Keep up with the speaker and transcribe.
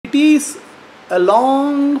it is a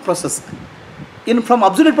long process. From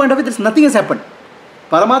absolute point of view, nothing has happened.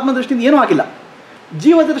 Paramatma ದೃಷ್ಟಿಯಿಂದ ಏನೂ ಆಗಿಲ್ಲ.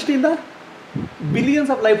 ಜೀವದ ದೃಷ್ಟಿಯಿಂದ billions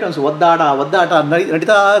of lifetimes ಒದ್ದಾಟ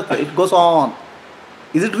ನಡೀತಾ ಇರ್ತದೆ. It goes on.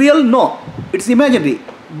 Is it real? No. It's imaginary.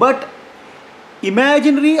 But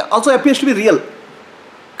imaginary also appears to be real.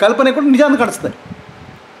 ಕಲ್ಪನೆ ಕೂಡ ನಿಜ ಅಂತ ಕಾಣಿಸ್ತದೆ.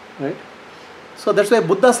 Right? So that's why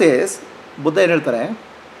Buddha ಏನು ಹೇಳ್ತಾರೆ,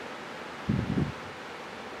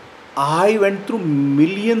 I went through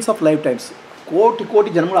millions of lifetimes. ಕೋಟಿ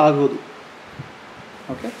ಜನ್ಮಗಳು ಆಗೋದು.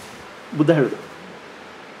 ಓಕೆ, ಬುದ್ಧ ಹೇಳೋದು,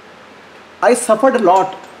 I suffered a lot.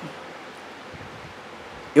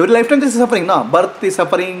 Every lifetime there is suffering. No, birth is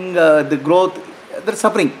suffering, the growth, there is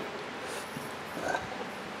suffering.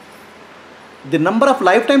 The number of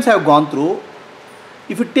lifetimes I have gone through,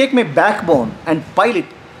 if you take my backbone and pile it,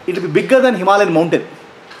 it will be bigger than Himalayan mountain.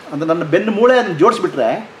 ಅಂದರೆ ನನ್ನ ಬೆನ್ನು ಮೂಳೆ ಅದನ್ನು ಜೋಡಿಸ್ಬಿಟ್ರೆ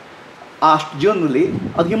ಅಷ್ಟು ಜೀವನದಲ್ಲಿ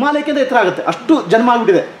ಅದು ಹಿಮಾಲಯಕ್ಕಿಂತ ಎತ್ತರ ಆಗುತ್ತೆ, ಅಷ್ಟು ಜನ್ಮ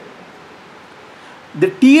ಆಗಿಬಿಟ್ಟಿದೆ. The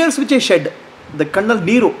ಟೀಯರ್ಸ್ which I shed, the ಕಣ್ಣಲ್ಲಿ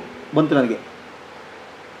ನೀರು ಬಂತು ನನಗೆ.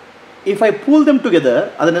 If I pool them together,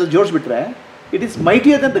 ಅದನ್ನೆಲ್ಲ ಜೋಡಿಸ್ಬಿಟ್ರೆ it is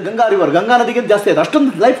mightier Dhan the Ganga river, Ganga ನದಿಗಿಂತ ಜಾಸ್ತಿ ಆಯಿತು.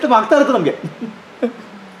 ಅಷ್ಟೊಂದು ಲೈಫ್ ಟೈಮ್ ಆಗ್ತಾ ಇರುತ್ತೆ ನಮಗೆ.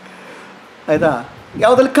 ಆಯಿತಾ?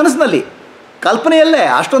 ಯಾವುದಲ್ಲಿ ಕನಸಿನಲ್ಲಿ ಕಲ್ಪನೆಯಲ್ಲೇ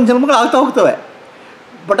ಅಷ್ಟೊಂದು ಜನ್ಮಗಳು ಆಗ್ತಾ ಹೋಗ್ತವೆ.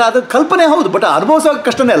 ಬಟ್ ಅದು ಕಲ್ಪನೆ ಹೌದು, ಬಟ್ ಅನುಭವಿಸೋ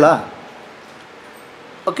ಕಷ್ಟನೇ ಅಲ್ಲ.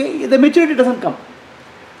 Okay, the maturity doesn't come.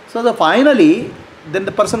 So the finally then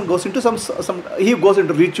the person goes into some he goes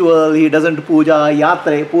into ritual, he doesn't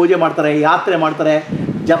ಪೂಜೆ ಮಾಡ್ತಾರೆ,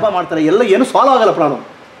 ಜಪ ಮಾಡ್ತಾರೆ, ಎಲ್ಲ ಏನು ಸಾಲ್ವ್ ಆಗಲ್ಲ problem.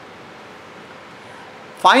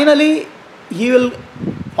 Finally he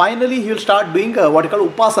will start doing what you call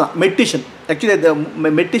upasana, meditation. Actually the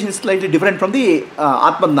meditation is slightly different from the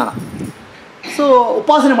Atmadarshana. So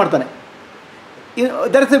upasana ಮಾಡ್ತಾನೆ.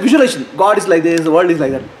 There is a visualization, God is like this, the world is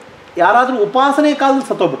like that. ಯಾರಾದರೂ ಉಪಾಸನೆ ಕಾಲದಲ್ಲಿ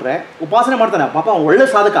ಸತ್ತೋಗ್ಬಿಟ್ರೆ ಉಪಾಸನೆ ಮಾಡ್ತಾನೆ, ಪಾಪ ಒಳ್ಳೆ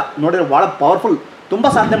ಸಾಧಕ ನೋಡಿದ್ರೆ ಭಾಳ ಪವರ್ಫುಲ್, ತುಂಬ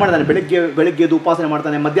ಸಾಧನೆ ಮಾಡಿದ್ದಾನೆ. ಬೆಳಗ್ಗೆದು ಉಪಾಸನೆ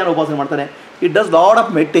ಮಾಡ್ತಾನೆ, ಮಧ್ಯಾಹ್ನ ಉಪಾಸನೆ ಮಾಡ್ತಾನೆ. It does lot of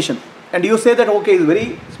meditation and you say that okay is very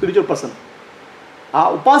spiritual person. ಆ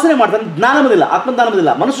ಉಪಾಸನೆ ಮಾಡ್ತಾನೆ, ಜ್ಞಾನ ಬಂದಿಲ್ಲ, ಆತ್ಮಜ್ಞಾನ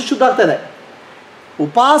ಬಂದಿಲ್ಲ, ಮನಸ್ಸು ಶುದ್ಧ ಆಗ್ತಾ ಇದೆ.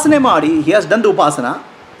 ಉಪಾಸನೆ ಮಾಡಿ he has done the Upasana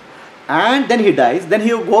and then he dies, then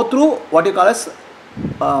he go through what you call S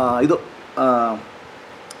ಇದು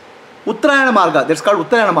ಉತ್ತರಾಯಣ ಮಾರ್ಗ. ದಟ್ಸ್ ಕಾಲ್ಡ್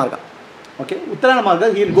ಉತ್ತರಾಯಣ ಮಾರ್ಗ. ಓಕೆ, ಉತ್ತರಾಯಣ ಮಾರ್ಗ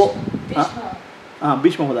ಹಿ ವಿಲ್ ಗೋ,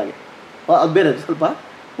 ಭೀಷ್ಮ ಹೋದಾಗೆ ಅದು ಬೇರೆ ಸ್ವಲ್ಪ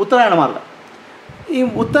ಉತ್ತರಾಯಣ ಮಾರ್ಗ. ಈ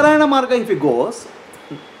ಉತ್ತರಾಯಣ ಮಾರ್ಗ if he goes,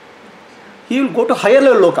 he will go to higher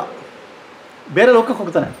level ಲೋಕ, ಬೇರೆ ಲೋಕಕ್ಕೆ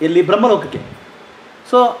ಹೋಗ್ತಾನೆ, ಎಲ್ಲಿ ಬ್ರಹ್ಮಲೋಕಕ್ಕೆ.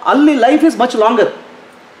 ಸೊ ಅಲ್ಲಿ life is much longer.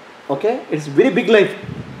 Okay, it's very big life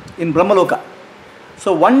in ಬ್ರಹ್ಮಲೋಕ. So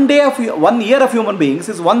 1 year of human beings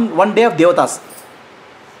is one day of ದೇವತಾಸ್.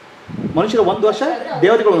 ಮನುಷ್ಯರು 1 ವರ್ಷ,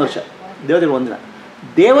 ದೇವತೆಗಳು 1 ವರ್ಷ, ದೇವತೆಗಳು 1 ದಿನ.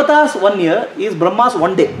 ದೇವತಾಸ್ 1 year is Brahma's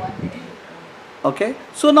 1 day. Okay,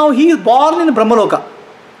 so ನಾವು ಹಿ ಈಸ್ ಬಾರ್ನ್ ಇನ್ ಬ್ರಹ್ಮಲೋಕ,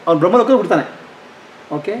 ಅವ್ನು ಬ್ರಹ್ಮಲೋಕ ಬಿಡ್ತಾನೆ.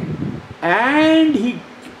 Okay, and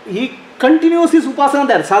he continuous his ಉಪಾಸನ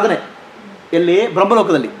ಅಂತ ಸಾಧನೆ ಎಲ್ಲಿ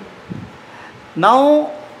ಬ್ರಹ್ಮಲೋಕದಲ್ಲಿ. ನಾವು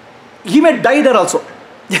ಹಿ ಮೇ ಡೈ ದೇರ್ ಆಲ್ಸೋ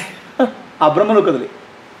ಆ ಬ್ರಹ್ಮಲೋಕದಲ್ಲಿ.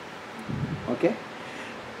 Okay,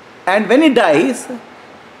 and when he dies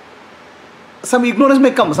some ignorance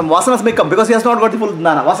may come, some vasanas may come because he has not got the full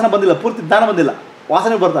ಜ್ಞಾನ. ವಾಸನ ಬಂದಿಲ್ಲ, ಪೂರ್ತಿ ಜ್ಞಾನ ಬಂದಿಲ್ಲ,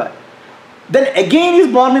 ವಾಸನೆ ಬರ್ತವೆ. Then again is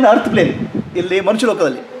born in earth plane, ಇಲ್ಲಿ ಮನುಷ್ಯ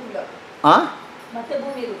ಲೋಕದಲ್ಲಿ.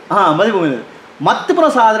 ಮರುಭೂಮಿಯಲ್ಲಿ ಮತ್ತೆ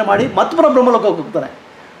ಪುನಃ ಸಾಧನೆ ಮಾಡಿ ಮತ್ತೆ ಪುನಃ ಬ್ರಹ್ಮಲೋಕಕ್ಕೆ ಹೋಗ್ತಾನೆ.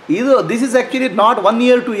 This is actually not 1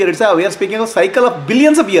 year 2 year, it's we are speaking of cycle of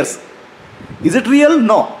billions of years. Is it real?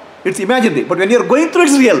 No, it's imaginary. But when you are going through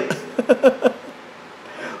it's real.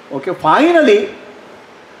 Okay, finally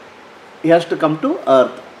he has to come to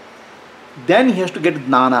earth. Then he has to get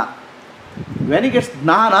jnana. When he gets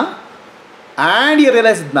jnana and he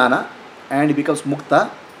realizes jnana and he becomes mukta,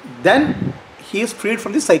 then he is freed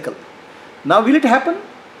from this cycle. Now will it happen?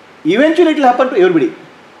 Eventually it will happen to everybody.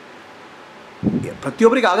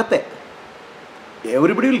 ಪ್ರತಿಯೊಬ್ಬರಿಗೆ ಆಗುತ್ತೆ,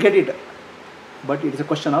 everybody will get it. But it is a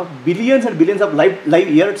question of billions and billions of life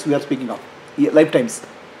years we are speaking of, lifetimes.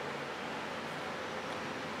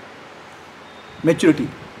 Maturity.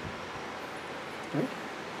 Right?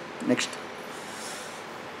 Next.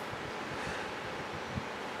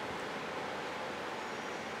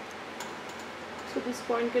 So this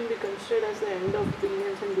point can be considered as the end of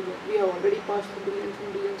billions and billions. We have already passed the billions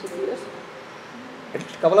and billions of years. At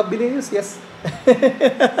least a couple of billions, yes.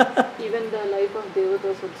 Even the life of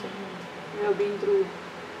Devatas also. We have been through.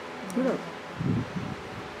 Yeah.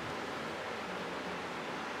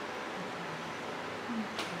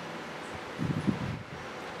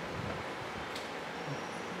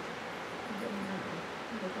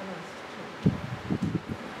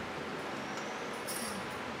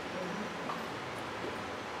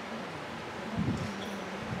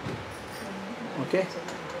 Okay,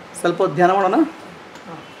 ಸ್ವಲ್ಪ ಧ್ಯಾನ ಮಾಡೋಣ.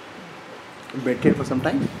 meditate for some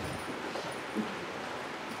time.